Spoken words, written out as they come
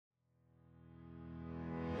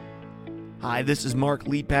Hi, this is Mark,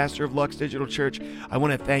 lead pastor of Lux Digital Church. I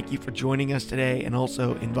want to thank you for joining us today and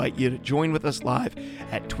also invite you to join with us live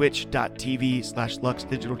at twitch.tv/Lux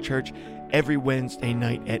Digital Church every Wednesday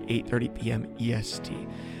night at 8:30 p.m. EST.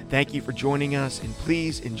 Thank you for joining us, and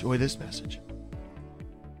please enjoy this message.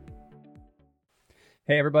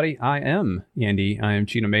 Hey everybody, I am Andy. I am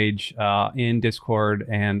Cheetah Mage in Discord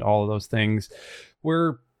and all of those things.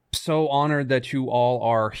 We're so honored that you all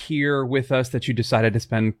are here with us, that you decided to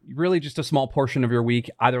spend really just a small portion of your week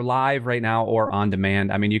either live right now or on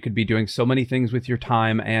demand. I mean, you could be doing so many things with your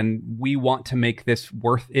time, and we want to make this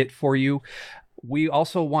worth it for you. We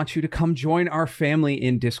also want you to come join our family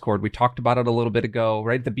in Discord. We talked about it a little bit ago,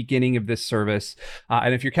 right at the beginning of this service.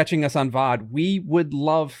 And if you're catching us on VOD, we would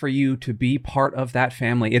love for you to be part of that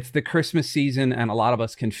family. It's the Christmas season, and a lot of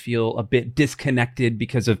us can feel a bit disconnected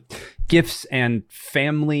because of gifts and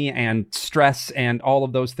family and stress and all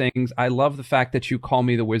of those things. I love the fact that you call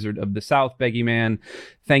me the Wizard of the South, Beggy Man.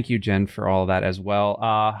 Thank you, Jen, for all of that as well.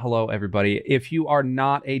 Hello, everybody. If you are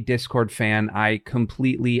not a Discord fan, I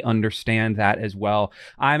completely understand that as well.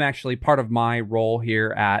 I'm actually part of my role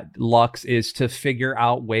here at Lux is to figure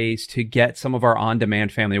out ways to get some of our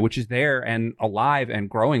on-demand family, which is there and alive and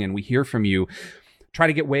growing, and we hear from you. Try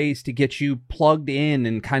to get ways to get you plugged in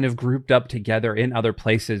and kind of grouped up together in other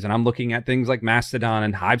places. And I'm looking at things like Mastodon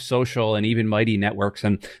and Hive Social and even Mighty Networks.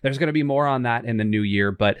 And there's going to be more on that in the new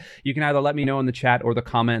year. But you can either let me know in the chat or the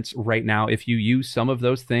comments right now if you use some of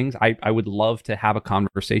those things. I would love to have a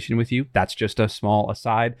conversation with you. That's just a small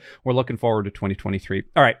aside. We're looking forward to 2023.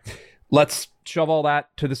 All right, let's shove all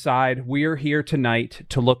that to the side. We're here tonight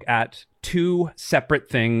to look at two separate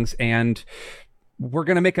things, and we're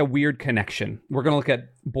going to make a weird connection. We're going to look at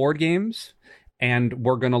board games, and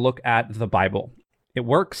we're going to look at the Bible. It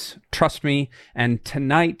works, trust me. And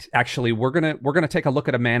tonight, actually, we're going to take a look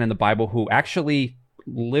at a man in the Bible who actually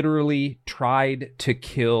literally tried to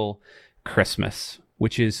kill Christmas,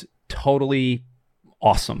 which is totally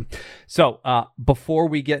awesome. So before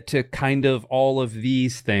we get to kind of all of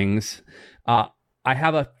these things, I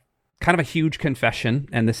have a kind of a huge confession,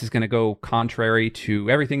 and this is going to go contrary to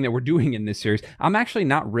everything that we're doing in this series. I'm actually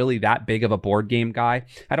not really that big of a board game guy.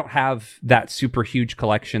 I don't have that super huge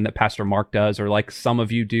collection that Pastor Mark does, or like some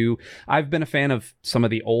of you do. I've been a fan of some of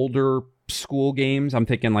the older school games. I'm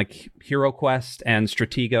thinking like Hero Quest and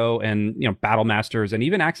Stratego and, you know, Battle Masters and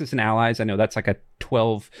even Axis and Allies. I know that's like a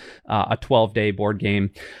 12-day board game.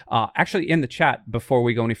 Actually, in the chat, before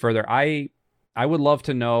we go any further, I would love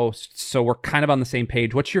to know, so we're kind of on the same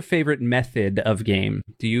page, what's your favorite method of game?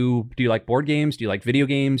 Do you like board games? Do you like video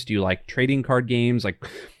games? Do you like trading card games? Like,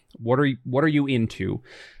 what are you into?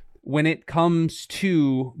 When it comes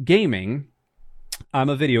to gaming, I'm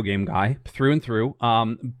a video game guy through and through,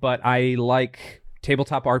 but I like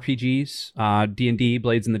tabletop RPGs, D&D,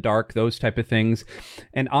 Blades in the Dark, those type of things.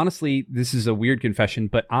 And honestly, this is a weird confession,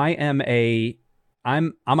 but I'm a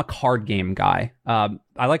card game guy.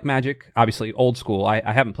 I like Magic, obviously old school. I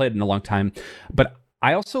haven't played in a long time, but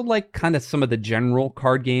I also like kind of some of the general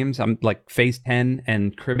card games. I'm like Phase 10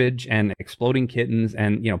 and Cribbage and Exploding Kittens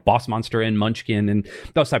and, you know, Boss Monster and Munchkin and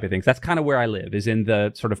those type of things. That's kind of where I live, is in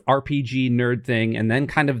the sort of RPG nerd thing, and then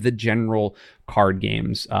kind of the general card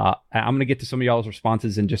games. I'm going to get to some of y'all's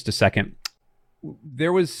responses in just a second.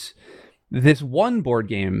 There was this one board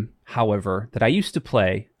game, however, that I used to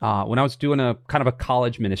play when I was doing a kind of a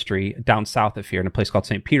college ministry down south of here in a place called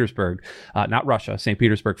St. Petersburg, not Russia, St.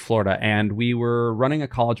 Petersburg, Florida. And we were running a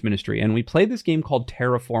college ministry, and we played this game called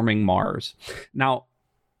Terraforming Mars. Now,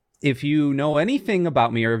 if you know anything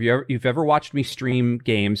about me, or if you've ever watched me stream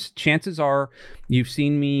games, chances are you've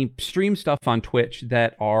seen me stream stuff on Twitch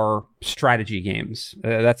that are strategy games.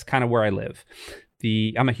 That's kind of where I live.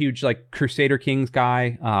 I'm a huge like Crusader Kings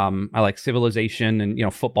guy. I like Civilization and, you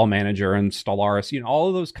know, Football Manager and Stellaris, you know, all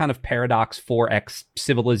of those kind of Paradox 4X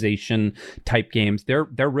Civilization type games. They're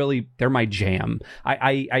my jam.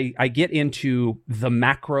 I get into the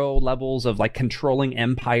macro levels of like controlling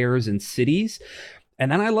empires and cities.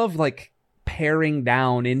 And then I love like paring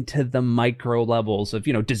down into the micro levels of,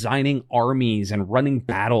 you know, designing armies and running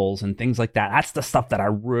battles and things like that. That's the stuff that I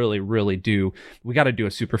really, really do. We got to do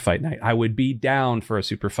a super fight night. I would be down for a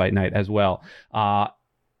super fight night as well.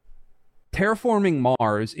 Terraforming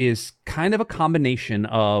Mars is kind of a combination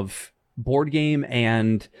of board game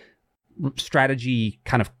and strategy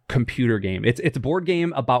kind of computer game. It's a board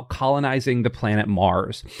game about colonizing the planet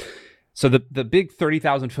Mars. So the big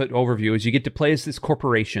 30,000 foot overview is you get to play as this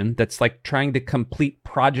corporation that's like trying to complete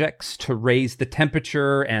projects to raise the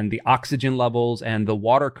temperature and the oxygen levels and the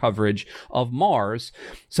water coverage of Mars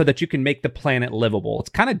so that you can make the planet livable. It's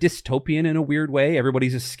kind of dystopian in a weird way.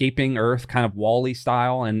 Everybody's escaping Earth, kind of Wall-E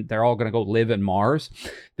style, and they're all going to go live in Mars.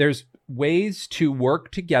 There's ways to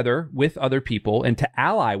work together with other people and to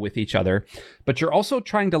ally with each other, but you're also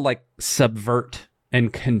trying to like subvert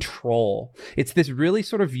and control. It's this really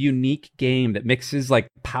sort of unique game that mixes like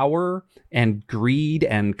power and greed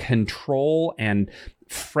and control and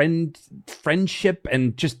friendship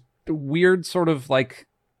and just weird sort of like,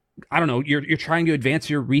 I don't know, you're trying to advance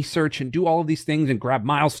your research and do all of these things and grab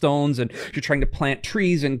milestones, and you're trying to plant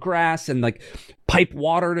trees and grass and like pipe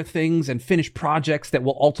water to things and finish projects that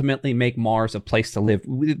will ultimately make Mars a place to live.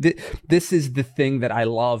 This is the thing that I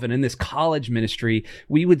love. And in this college ministry,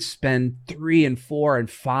 we would spend 3 and 4 and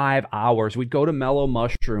 5 hours. We'd go to Mellow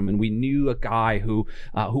Mushroom, and we knew a guy who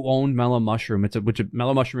owned Mellow Mushroom.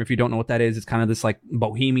 Mellow Mushroom, if you don't know what that is, it's kind of this like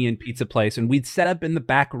bohemian pizza place. And we'd set up in the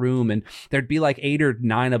back room, and there'd be like 8 or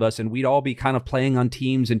 9 of us, and we'd all be kind of playing on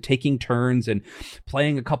teams and taking turns and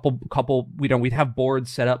playing a couple. We'd have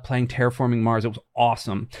boards set up playing Terraforming Mars. It was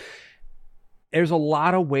awesome. There's a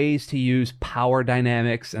lot of ways to use power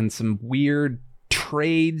dynamics and some weird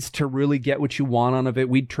trades to really get what you want out of it.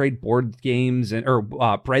 We'd trade board games or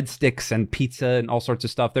breadsticks and pizza and all sorts of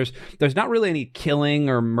stuff. There's not really any killing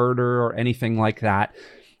or murder or anything like that.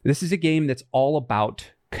 This is a game that's all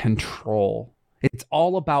about control. It's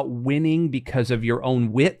all about winning because of your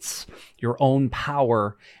own wits, your own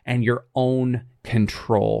power, and your own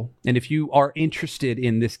control. And if you are interested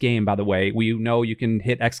in this game, by the way, you know you can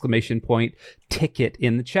hit !ticket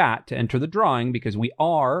in the chat to enter the drawing, because we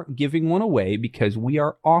are giving one away because we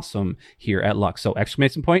are awesome here at Lux. So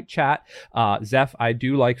 !chat. Zeph, I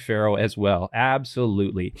do like Pharaoh as well.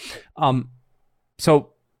 Absolutely.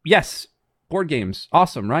 So yes, board games,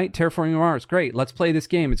 awesome, right? Terraforming Mars, great. Let's play this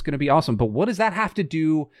game. It's going to be awesome. But what does that have to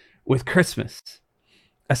do with Christmas?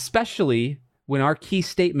 Especially when our key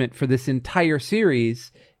statement for this entire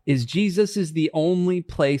series is Jesus is the only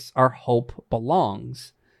place our hope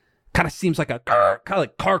belongs. Kind of seems like a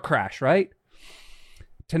car crash, right?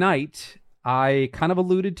 Tonight, I kind of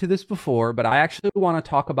alluded to this before, but I actually want to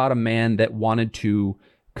talk about a man that wanted to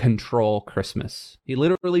control Christmas. He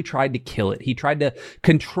literally tried to kill it. He tried to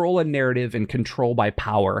control a narrative and control by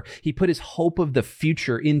power. He put his hope of the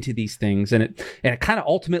future into these things, and it kind of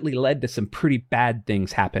ultimately led to some pretty bad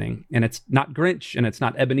things happening. And it's not Grinch, and it's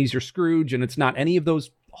not Ebenezer Scrooge, and it's not any of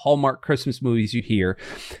those Hallmark Christmas movies you hear.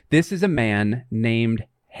 This is a man named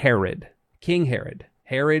Herod, King Herod,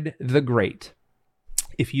 Herod the Great.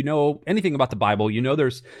 If you know anything about the Bible, you know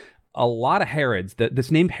there's a lot of Herods.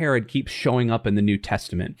 This name Herod keeps showing up in the New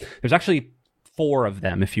Testament. There's actually 4 of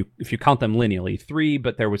them if you count them lineally. 3,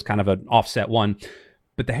 but there was kind of an offset one.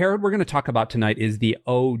 But the Herod we're going to talk about tonight is the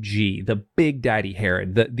OG, the Big Daddy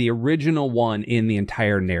Herod, the original one in the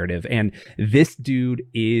entire narrative. And this dude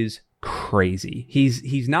is crazy.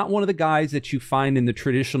 He's not one of the guys that you find in the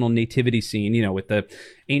traditional nativity scene, you know, with the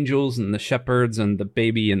angels and the shepherds and the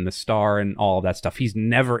baby and the star and all of that stuff. He's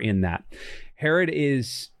never in that. Herod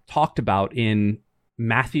is talked about in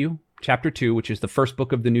Matthew chapter 2, which is the first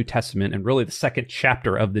book of the New Testament and really the second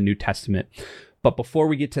chapter of the New Testament. But before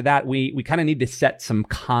we get to that, we kind of need to set some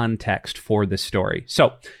context for this story.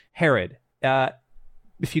 So Herod,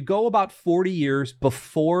 if you go about 40 years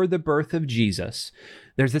before the birth of Jesus,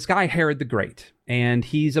 there's this guy, Herod the Great, and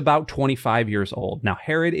he's about 25 years old. Now,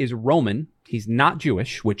 Herod is Roman. He's not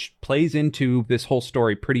Jewish, which plays into this whole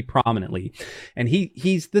story pretty prominently. And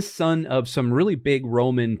he's the son of some really big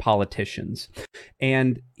Roman politicians.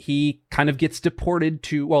 And he kind of gets exported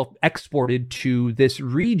to this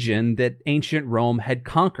region that ancient Rome had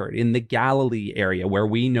conquered in the Galilee area, where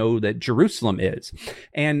we know that Jerusalem is.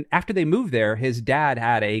 And after they moved there, his dad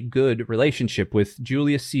had a good relationship with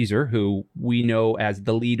Julius Caesar, who we know as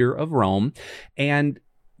the leader of Rome. And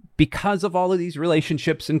because of all of these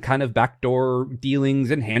relationships and kind of backdoor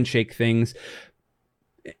dealings and handshake things,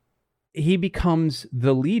 he becomes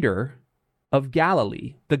the leader of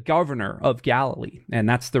Galilee, the governor of Galilee. And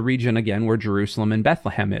that's the region, again, where Jerusalem and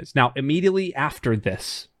Bethlehem is. Now, immediately after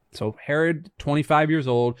this, so Herod, 25 years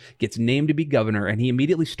old, gets named to be governor, and he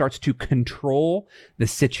immediately starts to control the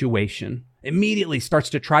situation. Immediately starts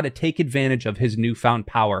to try to take advantage of his newfound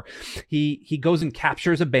power. He goes and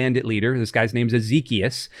captures a bandit leader. This guy's name's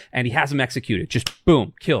Ezekias, and he has him executed. Just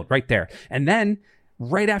boom, killed right there. And then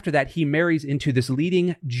right after that, he marries into this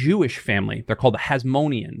leading Jewish family. They're called the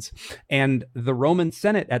Hasmoneans. And the Roman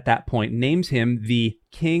Senate at that point names him the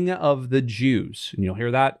King of the Jews. And you'll hear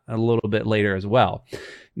that a little bit later as well.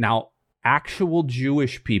 Now, actual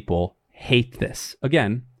Jewish people hate this.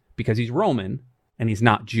 Again, because he's Roman and he's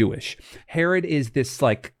not Jewish. Herod is this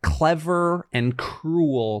like clever and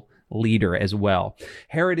cruel leader as well.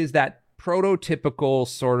 Herod is that prototypical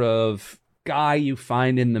sort of guy you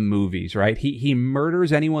find in the movies, right? He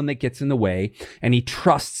murders anyone that gets in the way, and he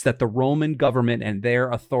trusts that the Roman government and their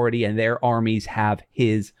authority and their armies have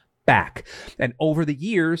his back. And over the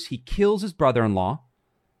years, he kills his brother-in-law,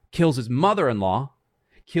 kills his mother-in-law,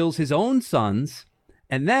 kills his own sons,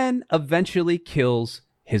 and then eventually kills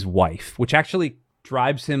his wife, which actually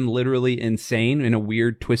drives him literally insane in a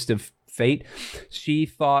weird twist of fate. He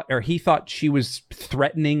thought she was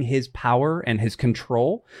threatening his power and his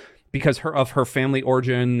control because of her family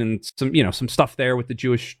origin and some stuff there with the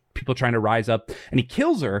Jewish people trying to rise up. And he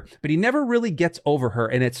kills her, but he never really gets over her,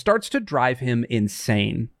 and it starts to drive him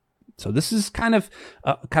insane. So this is kind of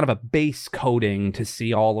a base coding to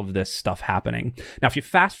see all of this stuff happening. Now, if you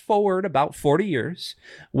fast forward about 40 years,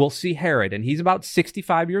 we'll see Herod, and he's about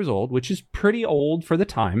 65 years old, which is pretty old for the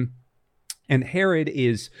time. And Herod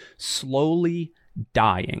is slowly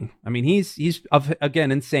dying. I mean, he's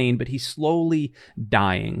again insane, but he's slowly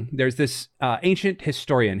dying. There's this ancient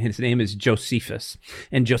historian. His name is Josephus.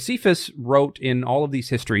 And Josephus wrote in all of these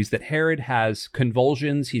histories that Herod has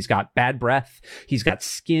convulsions. He's got bad breath. He's got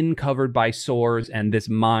skin covered by sores and this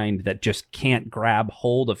mind that just can't grab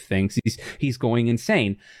hold of things. He's going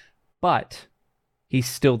insane. But he's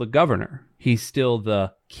still the governor. He's still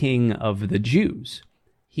the king of the Jews.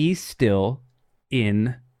 He's still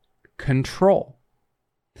in control.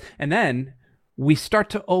 And then we start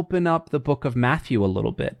to open up the book of Matthew a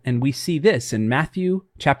little bit, and we see this in Matthew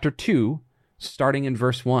chapter 2, starting in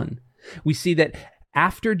verse 1. We see that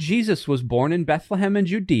after Jesus was born in Bethlehem in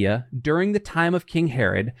Judea, during the time of King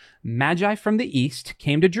Herod, Magi from the east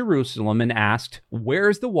came to Jerusalem and asked, "Where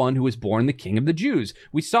is the one who was born the King of the Jews?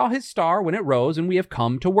 We saw his star when it rose, and we have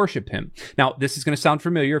come to worship him." Now, this is going to sound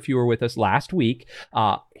familiar if you were with us last week.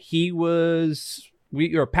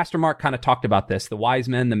 Pastor Mark kind of talked about this, the wise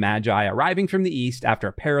men, the Magi, arriving from the east after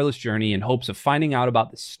a perilous journey in hopes of finding out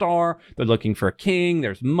about the star. They're looking for a king.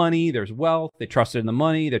 There's money. There's wealth. They trusted in the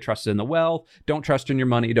money. They trusted in the wealth. Don't trust in your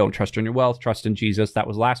money. Don't trust in your wealth. Trust in Jesus. That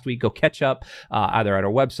was last week. Go catch up either at our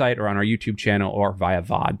website or on our YouTube channel or via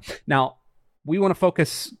VOD. Now, we want to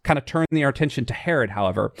focus, kind of turn our attention to Herod,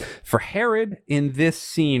 however. For Herod in this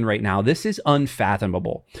scene right now, this is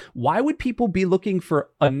unfathomable. Why would people be looking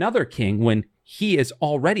for another king when he is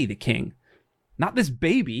already the king? Not this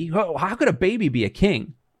baby. How could a baby be a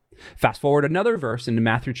king? Fast forward another verse into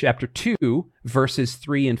Matthew chapter 2, verses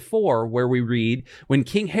 3 and 4, where we read, "When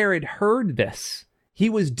King Herod heard this, he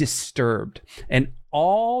was disturbed, and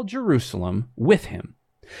all Jerusalem with him.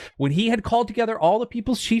 When he had called together all the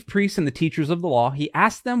people's chief priests and the teachers of the law, he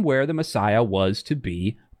asked them where the Messiah was to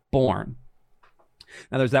be born."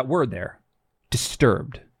 Now there's that word there,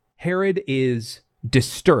 disturbed. Herod is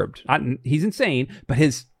disturbed. He's insane, but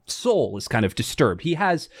his soul is kind of disturbed. He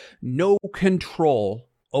has no control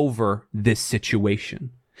over this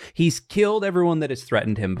situation. He's killed everyone that has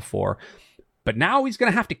threatened him before, but now he's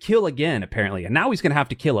going to have to kill again, apparently. And now he's going to have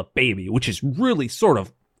to kill a baby, which is really sort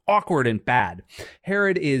of awkward and bad.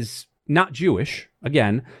 Herod is not Jewish,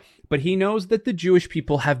 again, but he knows that the Jewish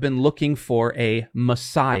people have been looking for a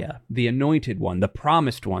Messiah, the anointed one, the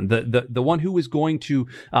promised one, the one who was going to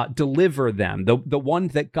deliver them, the one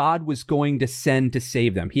that God was going to send to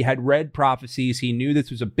save them. He had read prophecies. He knew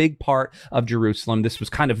this was a big part of Jerusalem. This was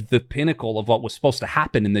kind of the pinnacle of what was supposed to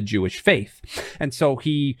happen in the Jewish faith. And so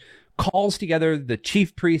he calls together the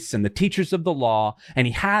chief priests and the teachers of the law, and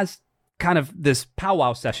he has kind of this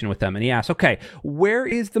powwow session with them, and he asks, okay, where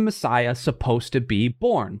is the Messiah supposed to be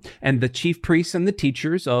born? And the chief priests and the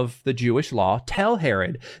teachers of the Jewish law tell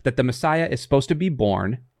Herod that the Messiah is supposed to be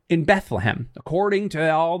born in Bethlehem, according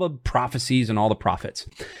to all the prophecies and all the prophets.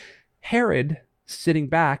 Herod, sitting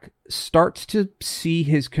back, starts to see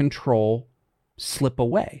his control slip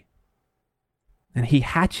away. And he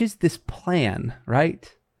hatches this plan,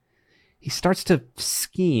 right? He starts to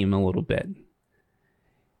scheme a little bit.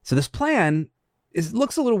 So this plan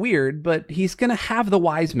looks a little weird, but he's going to have the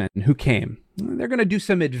wise men who came. They're going to do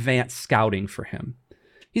some advanced scouting for him.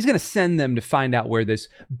 He's going to send them to find out where this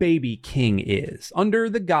baby king is, under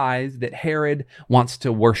the guise that Herod wants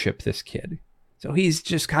to worship this kid. So he's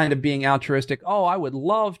just kind of being altruistic. Oh, I would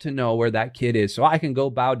love to know where that kid is so I can go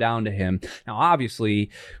bow down to him. Now, obviously,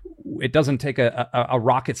 it doesn't take a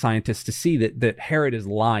rocket scientist to see that Herod is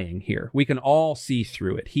lying here. We can all see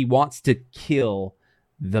through it. He wants to kill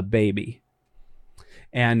the baby.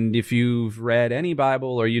 And if you've read any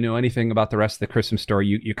Bible or you know anything about the rest of the Christmas story,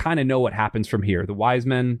 you kind of know what happens from here. The wise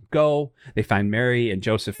men go, they find Mary and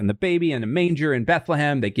Joseph and the baby in a manger in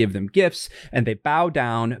Bethlehem. They give them gifts and they bow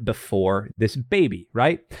down before this baby,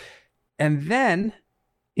 right? And then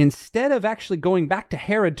instead of actually going back to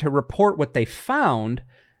Herod to report what they found,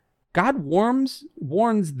 God warns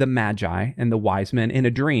the Magi and the wise men in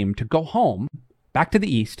a dream to go home, back to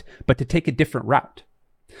the east, but to take a different route.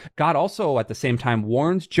 God also, at the same time,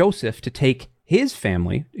 warns Joseph to take his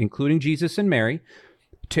family, including Jesus and Mary,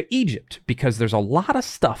 to Egypt, because there's a lot of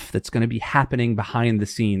stuff that's going to be happening behind the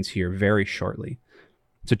scenes here very shortly.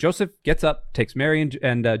 So Joseph gets up, takes Mary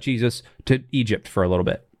and Jesus to Egypt for a little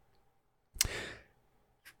bit.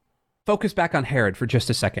 Focus back on Herod for just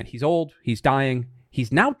a second. He's old, he's dying,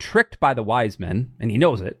 he's now tricked by the wise men, and he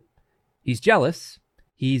knows it. He's jealous,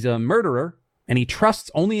 he's a murderer, and he trusts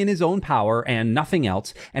only in his own power and nothing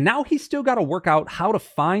else. And now he's still got to work out how to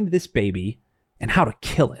find this baby and how to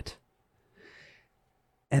kill it.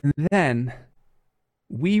 And then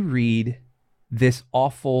we read this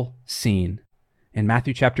awful scene in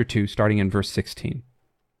Matthew chapter 2, starting in verse 16.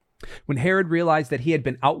 When Herod realized that he had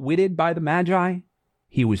been outwitted by the Magi,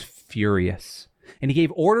 he was furious. And he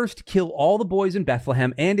gave orders to kill all the boys in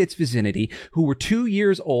Bethlehem and its vicinity who were 2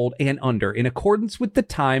 years old and under, in accordance with the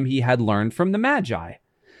time he had learned from the Magi.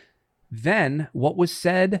 Then what was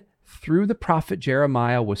said through the prophet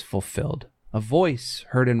Jeremiah was fulfilled. A voice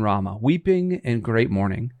heard in Ramah, weeping and great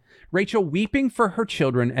mourning. Rachel weeping for her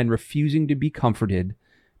children and refusing to be comforted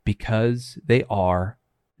because they are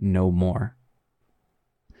no more.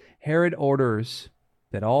 Herod orders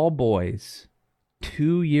that all boys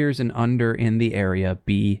 2 years and under in the area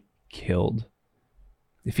be killed.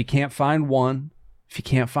 If he can't find one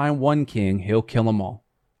king, he'll kill them all.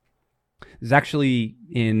 This is actually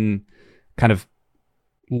in kind of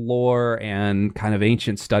lore and kind of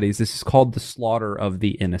ancient studies. This is called the slaughter of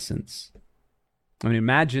the innocents. I mean,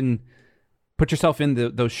 imagine, put yourself in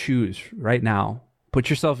those shoes right now.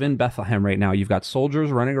 Put yourself in Bethlehem right now. You've got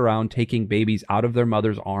soldiers running around taking babies out of their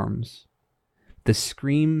mother's arms. The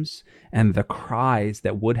screams and the cries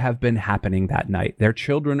that would have been happening that night. Their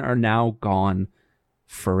children are now gone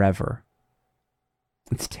forever.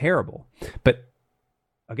 It's terrible. But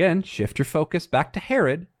again, shift your focus back to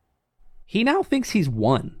Herod. He now thinks he's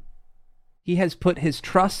won. He has put his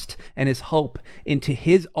trust and his hope into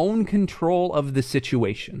his own control of the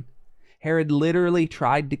situation. Herod literally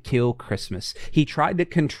tried to kill Christmas. He tried to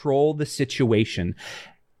control the situation.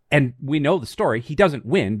 And we know the story. He doesn't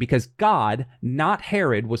win because God, not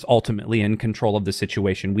Herod, was ultimately in control of the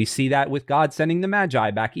situation. We see that with God sending the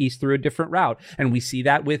Magi back east through a different route. And we see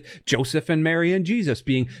that with Joseph and Mary and Jesus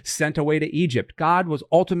being sent away to Egypt. God was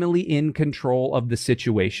ultimately in control of the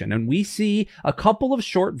situation. And we see a couple of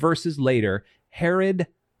short verses later, Herod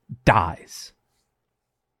dies.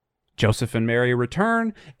 Joseph and Mary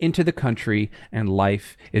return into the country and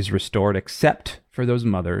life is restored, except for those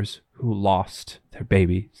mothers who lost their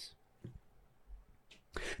babies.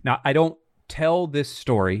 Now, I don't tell this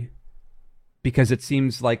story because it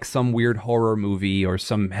seems like some weird horror movie or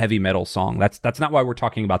some heavy metal song. That's not why we're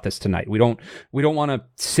talking about this tonight. We don't want to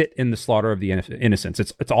sit in the slaughter of the innocents.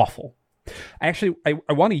 It's awful. I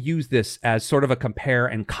want to use this as sort of a compare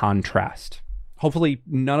and contrast. Hopefully,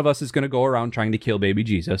 none of us is going to go around trying to kill baby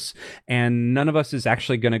Jesus, and none of us is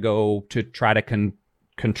actually going to go to try to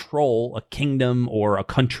control a kingdom or a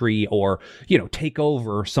country or, take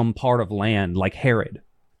over some part of land like Herod.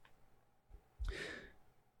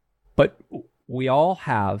 But we all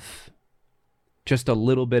have just a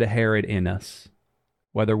little bit of Herod in us,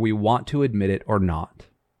 whether we want to admit it or not.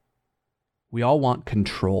 We all want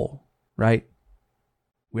control, right?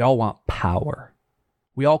 We all want power.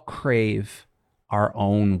 We all crave our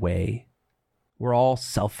own way. We're all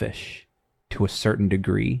selfish to a certain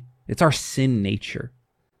degree. It's our sin nature.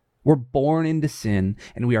 We're born into sin,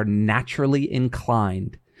 and we are naturally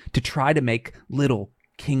inclined to try to make little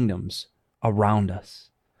kingdoms around us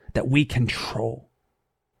that we control.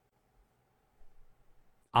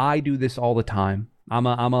 I do this all the time. I'm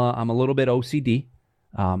a little bit OCD.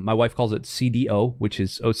 My wife calls it CDO, which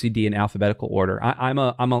is OCD in alphabetical order. I'm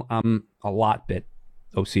a lot bit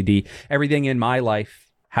OCD. Everything in my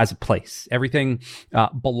life has a place. Everything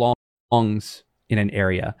belongs in an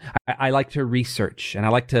area. I like to research and I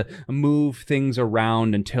like to move things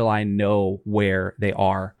around until I know where they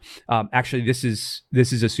are. Actually, this is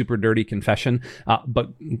a super dirty confession, but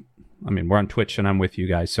I mean, we're on Twitch and I'm with you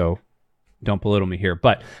guys, so don't belittle me here.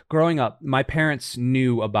 But growing up, my parents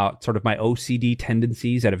knew about sort of my OCD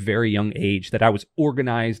tendencies at a very young age, that I was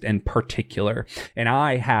organized and particular. And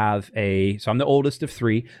so I'm the oldest of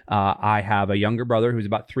three. I have a younger brother who's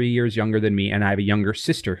about 3 years younger than me, and I have a younger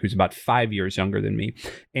sister who's about 5 years younger than me.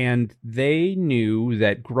 And they knew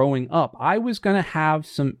that growing up, I was going to have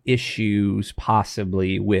some issues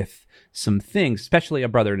possibly with some things, especially a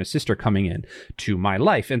brother and a sister coming in to my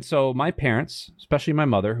life. And so my parents, especially my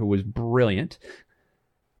mother, who was brilliant,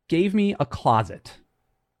 gave me a closet.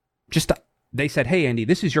 They said, "Hey, Andy,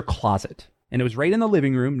 this is your closet." And it was right in the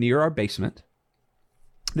living room near our basement.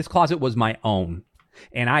 This closet was my own.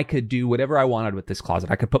 And I could do whatever I wanted with this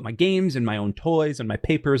closet. I could put my games and my own toys and my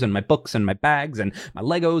papers and my books and my bags and my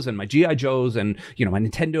Legos and my G.I. Joes and, my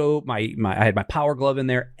Nintendo, I had my Power Glove in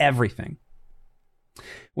there, everything.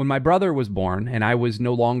 When my brother was born and I was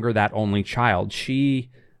no longer that only child,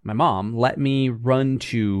 my mom, let me run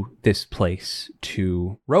to this place,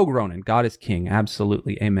 to Rogue Ronan. God is King.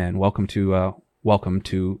 Absolutely. Amen. Welcome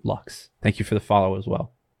to Lux. Thank you for the follow as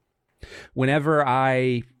well. Whenever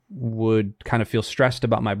I would kind of feel stressed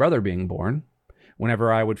about my brother being born,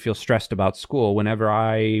 whenever I would feel stressed about school, whenever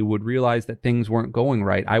I would realize that things weren't going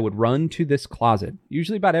right, I would run to this closet,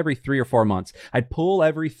 usually about every 3 or 4 months. I'd pull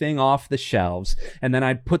everything off the shelves, and then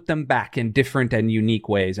I'd put them back in different and unique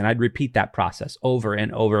ways, and I'd repeat that process over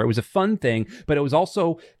and over. It was a fun thing, but it was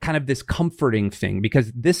also kind of this comforting thing,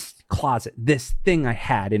 because this closet, this thing I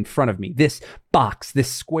had in front of me, this box,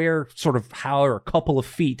 this square sort of a couple of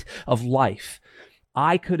feet of life,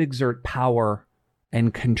 I could exert power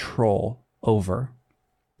and control over.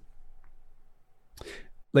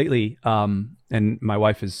 Lately, and my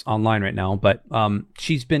wife is online right now, but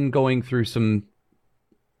she's been going through some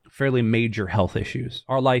fairly major health issues.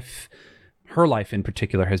 Her life in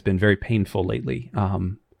particular, has been very painful lately.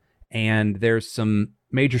 And there's some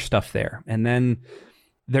major stuff there. And then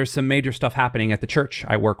there's some major stuff happening at the church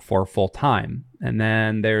I work for full time. And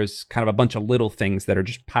then there's kind of a bunch of little things that are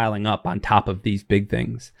just piling up on top of these big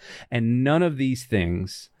things. And none of these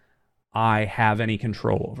things I have any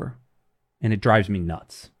control over. And it drives me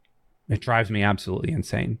nuts. It drives me absolutely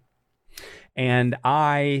insane. And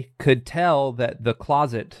I could tell that the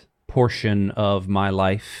closet portion of my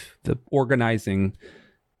life, the organizing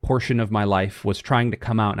portion of my life, was trying to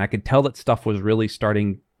come out. And I could tell that stuff was really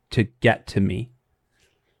starting to get to me.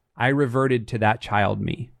 I reverted to that child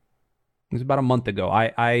me. It was about a month ago.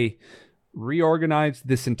 I reorganized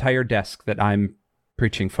this entire desk that I'm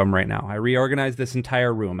preaching from right now. I reorganized this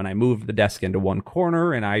entire room, and I moved the desk into one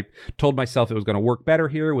corner, and I told myself it was going to work better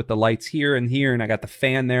here with the lights here, and I got the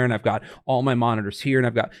fan there, and I've got all my monitors here, and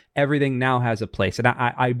I've got everything now has a place. And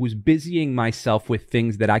I was busying myself with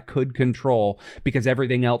things that I could control because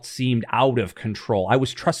everything else seemed out of control. I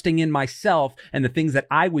was trusting in myself and the things that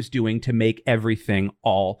I was doing to make everything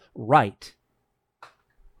all right.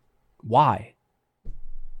 Why?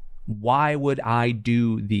 Why would I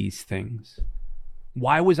do these things?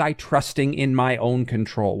 Why was I trusting in my own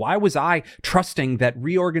control? Why was I trusting that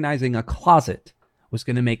reorganizing a closet was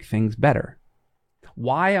going to make things better?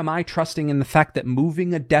 Why am I trusting in the fact that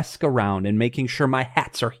moving a desk around and making sure my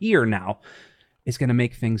hats are here now is going to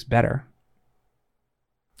make things better?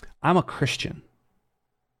 I'm a Christian.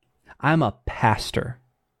 I'm a pastor.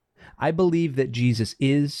 I believe that Jesus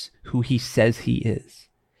is who he says he is.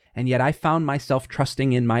 And yet I found myself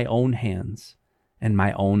trusting in my own hands and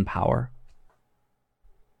my own power.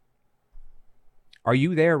 Are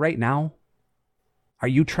you there right now? Are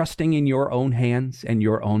you trusting in your own hands and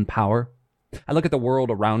your own power? I look at the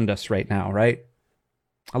world around us right now, right?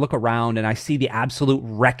 I look around and I see the absolute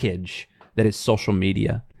wreckage that is social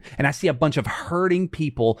media. And I see a bunch of hurting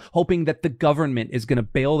people hoping that the government is going to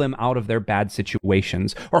bail them out of their bad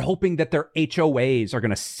situations, or hoping that their HOAs are going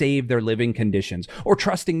to save their living conditions, or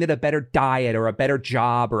trusting that a better diet or a better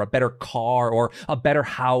job or a better car or a better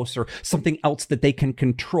house or something else that they can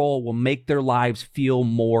control will make their lives feel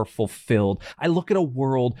more fulfilled. I look at a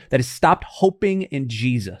world that has stopped hoping in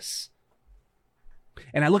Jesus.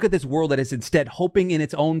 And I look at this world that is instead hoping in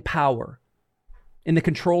its own power, in the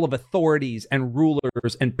control of authorities and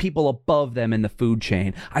rulers and people above them in the food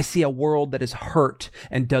chain. I see a world that is hurt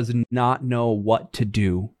and does not know what to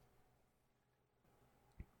do.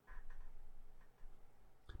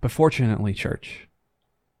 But fortunately, church,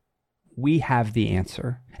 we have the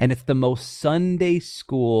answer. And it's the most Sunday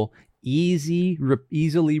school, easily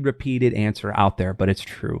repeated answer out there, but it's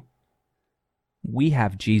true. We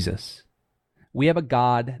have Jesus. We have a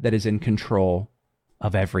God that is in control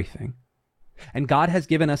of everything. And God has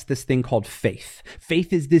given us this thing called faith.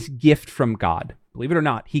 Faith is this gift from God. Believe it or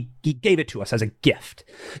not, he gave it to us as a gift.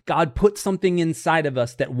 God put something inside of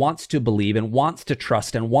us that wants to believe and wants to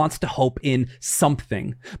trust and wants to hope in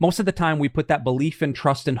something. Most of the time, we put that belief and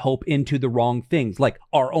trust and hope into the wrong things, like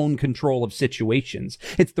our own control of situations.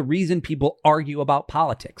 It's the reason people argue about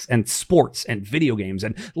politics and sports and video games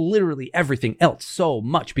and literally everything else so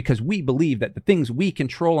much, because we believe that the things we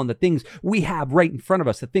control and the things we have right in front of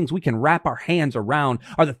us, the things we can wrap our hands around,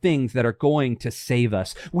 are the things that are going to save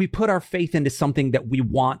us. We put our faith into something that we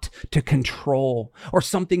want to control, or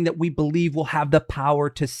something that we believe will have the power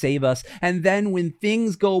to save us. And then when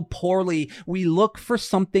things go poorly, we look for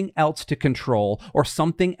something else to control or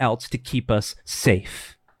something else to keep us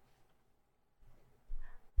safe.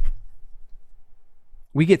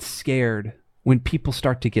 We get scared when people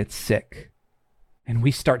start to get sick, and we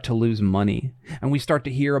start to lose money, and we start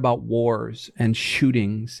to hear about wars and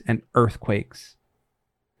shootings and earthquakes.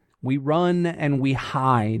 We run and we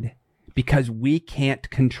hide because we can't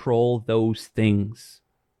control those things.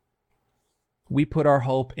 We put our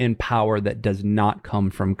hope in power that does not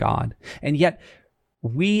come from God. And yet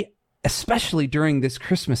we, especially during this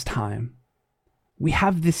Christmas time, we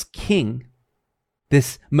have this king,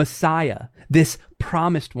 this Messiah, this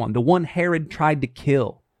promised one, the one Herod tried to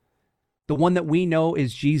kill, the one that we know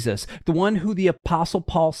is Jesus, the one who the Apostle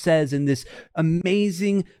Paul says in this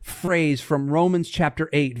amazing phrase from Romans chapter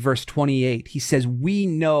 8, verse 28, he says, we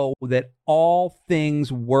know that all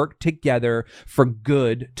things work together for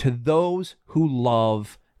good to those who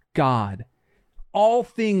love God. All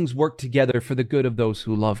things work together for the good of those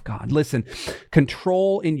who love God. Listen,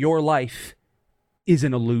 control in your life is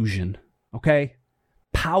an illusion, okay?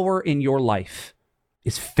 Power in your life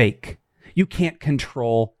is fake. You can't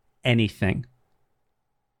control anything.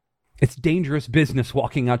 It's dangerous business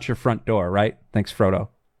walking out your front door, right? Thanks, Frodo.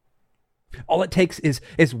 All it takes is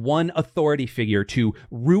one authority figure to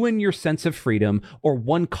ruin your sense of freedom, or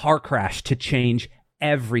one car crash to change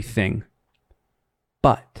everything.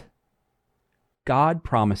 But God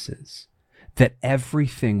promises that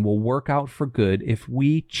everything will work out for good if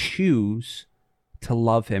we choose to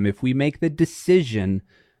love him, if we make the decision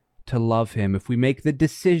to love him, if we make the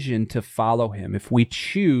decision to follow him, if we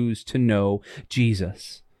choose to know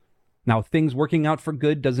Jesus. Now, things working out for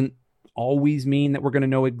good doesn't always mean that we're going to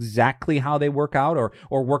know exactly how they work out,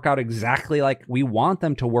 or work out exactly like we want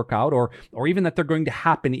them to work out, or even that they're going to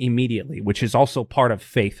happen immediately, which is also part of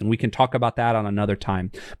faith, and we can talk about that on another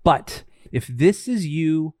time. But if this is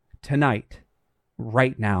you tonight,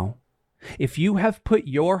 right now, if you have put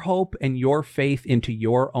your hope and your faith into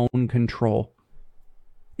your own control,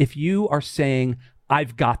 if you are saying,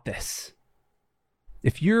 I've got this,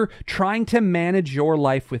 if you're trying to manage your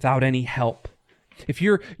life without any help, if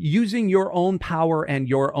you're using your own power and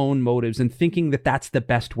your own motives and thinking that that's the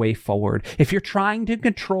best way forward, if you're trying to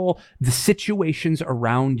control the situations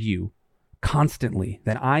around you constantly,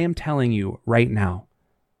 then I am telling you right now,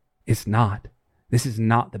 this is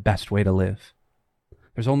not the best way to live.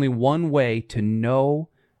 There's only one way to know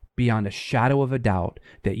beyond a shadow of a doubt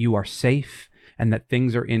that you are safe and that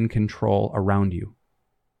things are in control around you.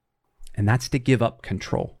 And that's to give up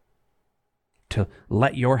control, to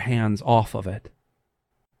let your hands off of it,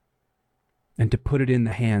 and to put it in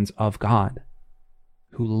the hands of God,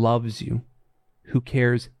 who loves you, who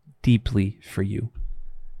cares deeply for you,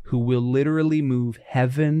 who will literally move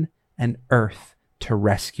heaven and earth to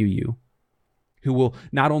rescue you, who will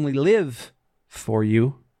not only live for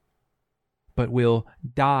you, but will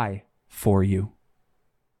die for you.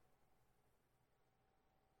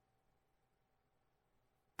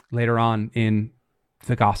 Later on in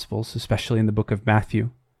the Gospels, especially in the book of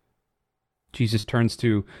Matthew, Jesus turns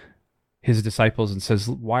to his disciples and says,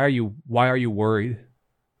 why are you worried?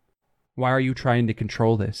 Why are you trying to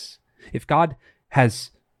control this? If God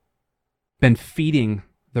has been feeding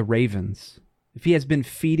the ravens, if he has been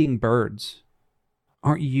feeding birds,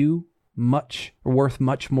 aren't you worth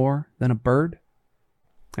much more than a bird?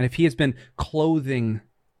 And if he has been clothing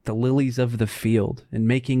the lilies of the field and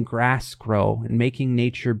making grass grow and making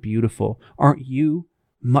nature beautiful, aren't you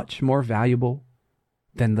much more valuable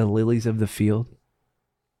than the lilies of the field?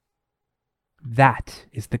 That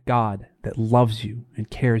is the God that loves you and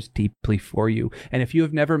cares deeply for you. And if you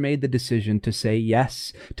have never made the decision to say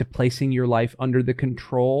yes to placing your life under the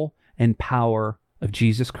control and power of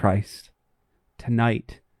Jesus Christ,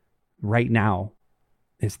 tonight, right now,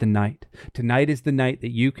 is the night. Tonight is the night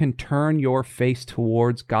that you can turn your face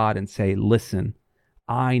towards God and say, listen,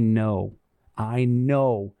 I know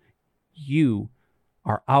you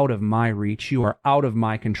are out of my reach. You are out of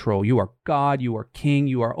my control. You are God. You are King.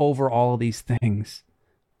 You are over all of these things.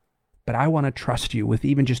 But I want to trust you with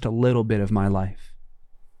even just a little bit of my life.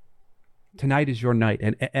 Tonight is your night.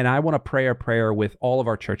 And I want to pray a prayer with all of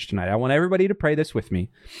our church tonight. I want everybody to pray this with me.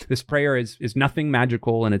 This prayer is nothing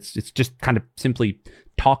magical, and it's just kind of simply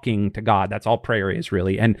talking to God. That's all prayer is,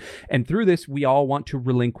 really. And through this, we all want to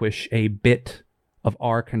relinquish a bit of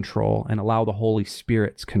our control and allow the Holy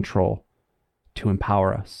Spirit's control to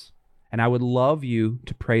empower us. And I would love you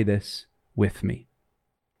to pray this with me.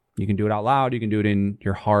 You can do it out loud. You can do it in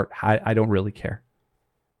your heart. I don't really care.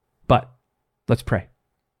 But let's pray.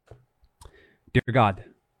 Dear God,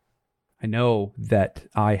 I know that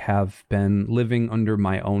I have been living under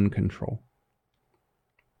my own control.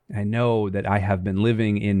 I know that I have been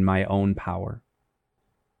living in my own power.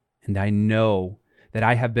 And I know that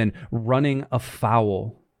I have been running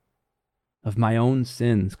afoul of my own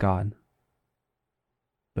sins, God.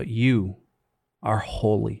 But you are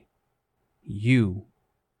holy. You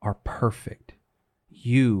are perfect.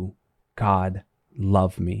 You, God,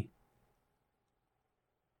 love me.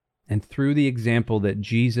 And through the example that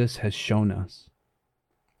Jesus has shown us,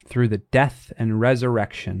 through the death and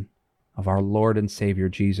resurrection of our Lord and Savior,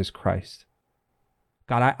 Jesus Christ,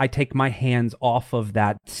 God, I take my hands off of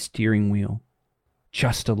that steering wheel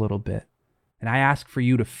just a little bit. And I ask for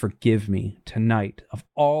you to forgive me tonight of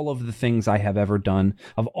all of the things I have ever done,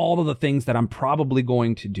 of all of the things that I'm probably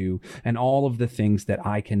going to do, and all of the things that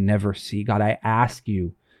I can never see. God, I ask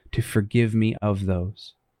you to forgive me of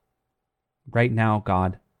those. Right now,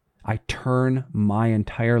 God, I turn my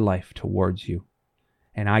entire life towards you,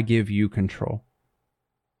 and I give you control.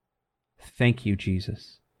 Thank you,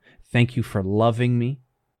 Jesus. Thank you for loving me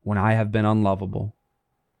when I have been unlovable.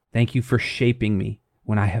 Thank you for shaping me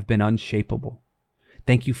when I have been unshapable.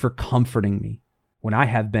 Thank you for comforting me when I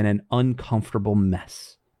have been an uncomfortable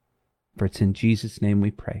mess. For it's in Jesus' name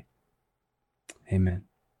we pray. Amen.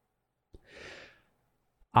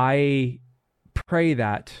 I pray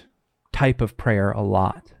that type of prayer a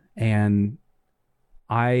lot. And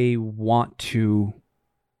I want to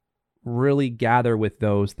really gather with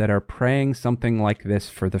those that are praying something like this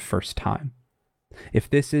for the first time. If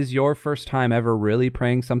this is your first time ever really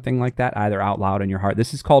praying something like that, either out loud in your heart,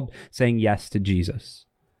 this is called saying yes to Jesus.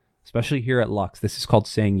 Especially here at Lux, this is called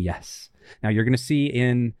saying yes. Now, you're going to see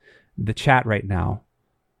in the chat right now,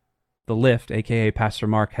 the lift, aka Pastor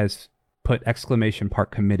Mark, has put exclamation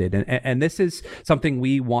part committed. And this is something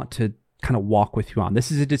we want to kind of walk with you on.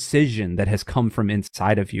 This is a decision that has come from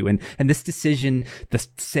inside of you. And this decision, the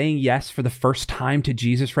saying yes for the first time to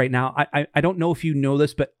Jesus right now, I don't know if you know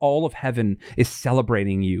this, but all of heaven is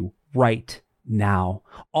celebrating you right now.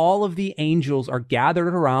 All of the angels are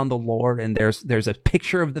gathered around the Lord, and there's a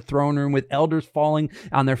picture of the throne room with elders falling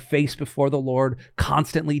on their face before the Lord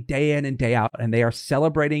constantly, day in and day out, and they are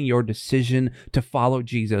celebrating your decision to follow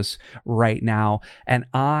Jesus right now. And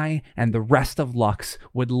I and the rest of Lux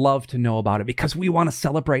would love to know about it, because we want to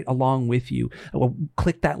celebrate along with you. Well,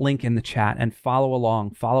 click that link in the chat and follow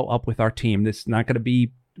along, follow up with our team. This is not going to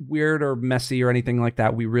be weird or messy or anything like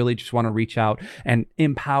that. We really just want to reach out and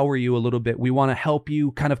empower you a little bit. We want to help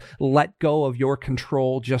you kind of let go of your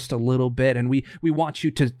control just a little bit. And we want you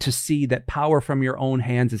to see that power from your own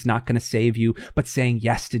hands is not going to save you, but saying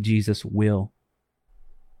yes to Jesus will.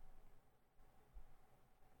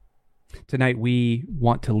 Tonight, we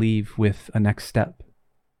want to leave with a next step.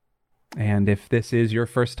 And if this is your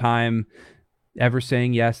first time ever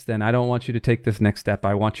saying yes, then I don't want you to take this next step.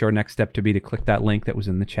 I want your next step to be to click that link that was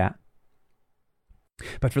in the chat.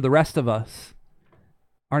 But for the rest of us,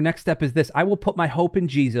 our next step is this: I will put my hope in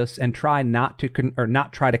Jesus and try not to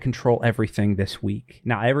try to control everything this week.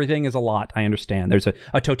 Now, everything is a lot. I understand. There's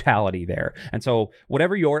a totality there. And so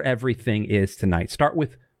whatever your everything is tonight, start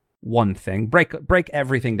with one thing. Break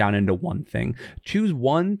everything down into one thing. Choose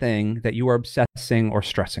one thing that you are obsessing or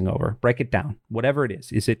stressing over. Break it down. Whatever it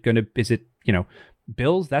is. Is it,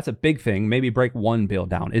 bills? That's a big thing. Maybe break one bill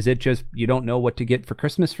down. Is it just you don't know what to get for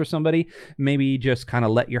Christmas for somebody? Maybe just kind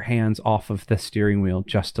of let your hands off of the steering wheel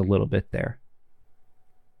just a little bit there.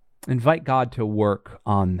 Invite God to work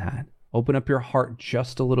on that. Open up your heart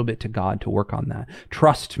just a little bit to God to work on that.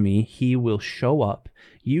 Trust me, He will show up,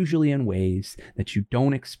 usually in ways that you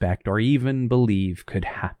don't expect or even believe could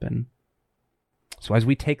happen. So as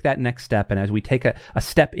we take that next step, and as we take a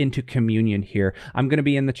step into communion here, I'm going to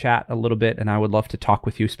be in the chat a little bit, and I would love to talk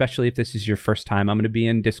with you, especially if this is your first time. I'm going to be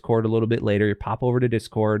in Discord a little bit later. You pop over to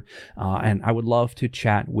Discord, and I would love to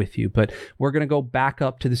chat with you. But we're going to go back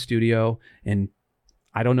up to the studio, and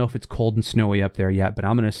I don't know if it's cold and snowy up there yet, but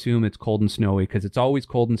I'm going to assume it's cold and snowy, because it's always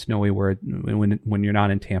cold and snowy when you're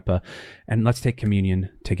not in Tampa. And let's take communion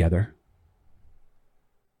together.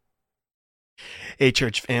 Hey,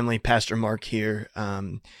 church family, Pastor Mark here.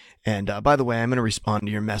 And by the way, I'm going to respond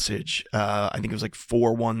to your message. I think it was like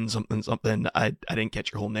 41 something. I didn't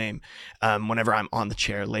catch your whole name. Whenever I'm on the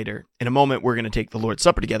chair later. In a moment, we're going to take the Lord's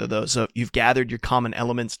Supper together, though. So if you've gathered your common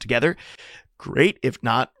elements together, great. If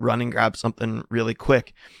not, run and grab something really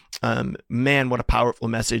quick. Man, what a powerful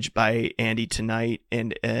message by Andy tonight.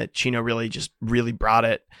 And Chino really brought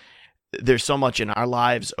it. There's so much in our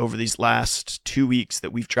lives over these last 2 weeks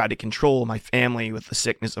that we've tried to control. My family with the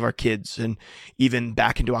sickness of our kids, and even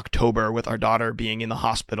back into October with our daughter being in the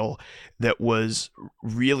hospital, that was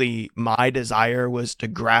really my desire was to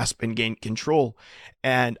grasp and gain control.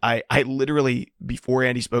 And I literally, before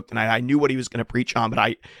Andy spoke tonight, I knew what he was going to preach on, but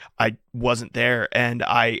I wasn't there. And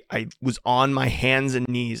I was on my hands and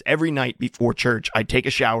knees every night before church. I take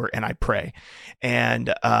a shower and I pray.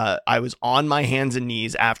 And I was on my hands and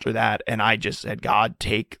knees after that. And I just said, God,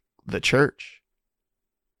 take the church.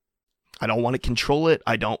 I don't want to control it.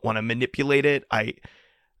 I don't want to manipulate it. I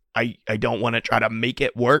don't want to try to make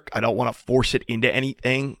it work. I don't want to force it into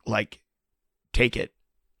anything. Like, take it.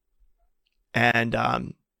 And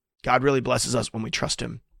God really blesses us when we trust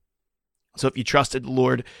him. So if you trusted the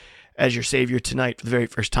Lord as your Savior tonight for the very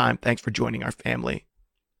first time, thanks for joining our family.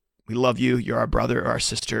 We love you. You're our brother or our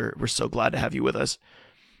sister. We're so glad to have you with us.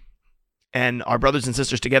 And our brothers and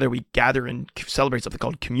sisters together, we gather and celebrate something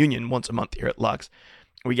called communion once a month here at Lux.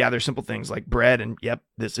 We gather simple things like bread, and yep,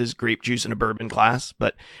 this is grape juice in a bourbon glass,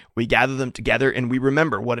 but we gather them together and we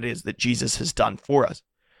remember what it is that Jesus has done for us.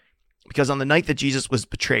 Because on the night that Jesus was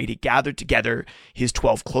betrayed, he gathered together his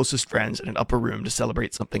 12 closest friends in an upper room to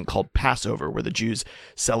celebrate something called Passover, where the Jews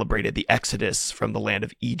celebrated the exodus from the land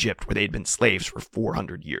of Egypt, where they had been slaves for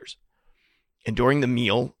 400 years. And during the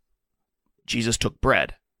meal, Jesus took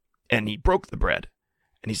bread, and he broke the bread.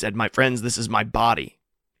 And he said, "My friends, this is my body,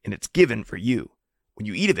 and it's given for you. When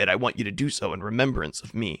you eat of it, I want you to do so in remembrance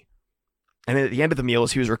of me." And at the end of the meal,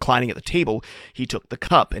 as he was reclining at the table, he took the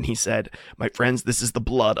cup and he said, "My friends, this is the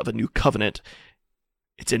blood of a new covenant.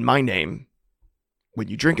 It's in my name. When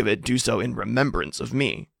you drink of it, do so in remembrance of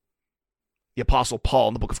me." The Apostle Paul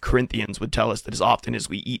in the book of Corinthians would tell us that as often as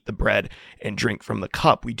we eat the bread and drink from the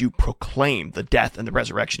cup, we do proclaim the death and the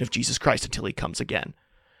resurrection of Jesus Christ until he comes again.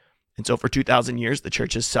 And so for 2,000 years, the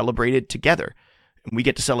church has celebrated together, and we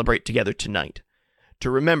get to celebrate together tonight to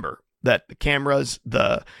remember that the cameras,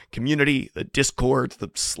 the community, the Discord, the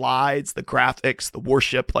slides, the graphics, the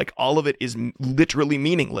worship, like all of it is literally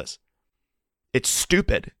meaningless. It's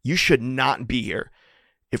stupid. You should not be here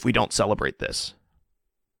if we don't celebrate this,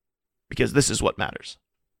 because this is what matters.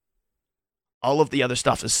 All of the other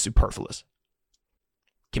stuff is superfluous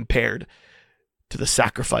compared to the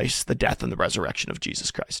sacrifice, the death, and the resurrection of Jesus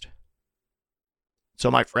Christ. So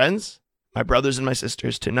my friends, my brothers and my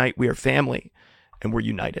sisters, tonight we are family and we're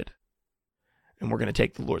united. And we're going to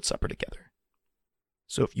take the Lord's Supper together.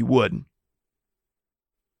 So if you would,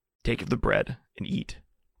 take of the bread and eat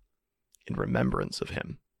in remembrance of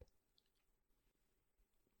him.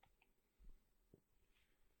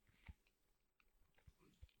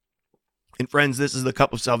 And friends, this is the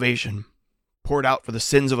cup of salvation, poured out for the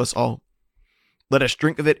sins of us all. Let us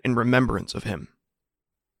drink of it in remembrance of him.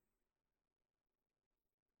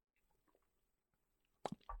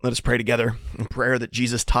 Let us pray together in prayer that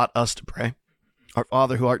Jesus taught us to pray. Our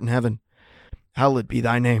Father who art in heaven, hallowed be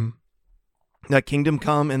thy name. Thy kingdom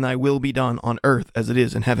come and thy will be done on earth as it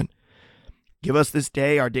is in heaven. Give us this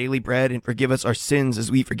day our daily bread, and forgive us our sins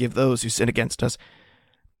as we forgive those who sin against us.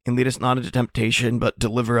 And lead us not into temptation, but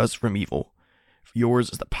deliver us from evil. For yours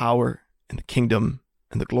is the power and the kingdom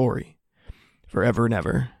and the glory forever and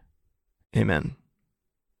ever. Amen.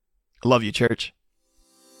 I love you, church.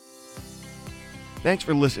 Thanks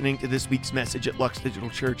for listening to this week's message at Lux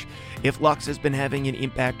Digital Church. If Lux has been having an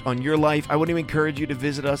impact on your life, I want to encourage you to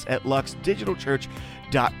visit us at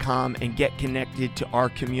luxdigitalchurch.com and get connected to our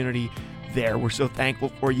community there. We're so thankful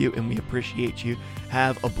for you and we appreciate you.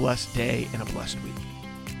 Have a blessed day and a blessed week.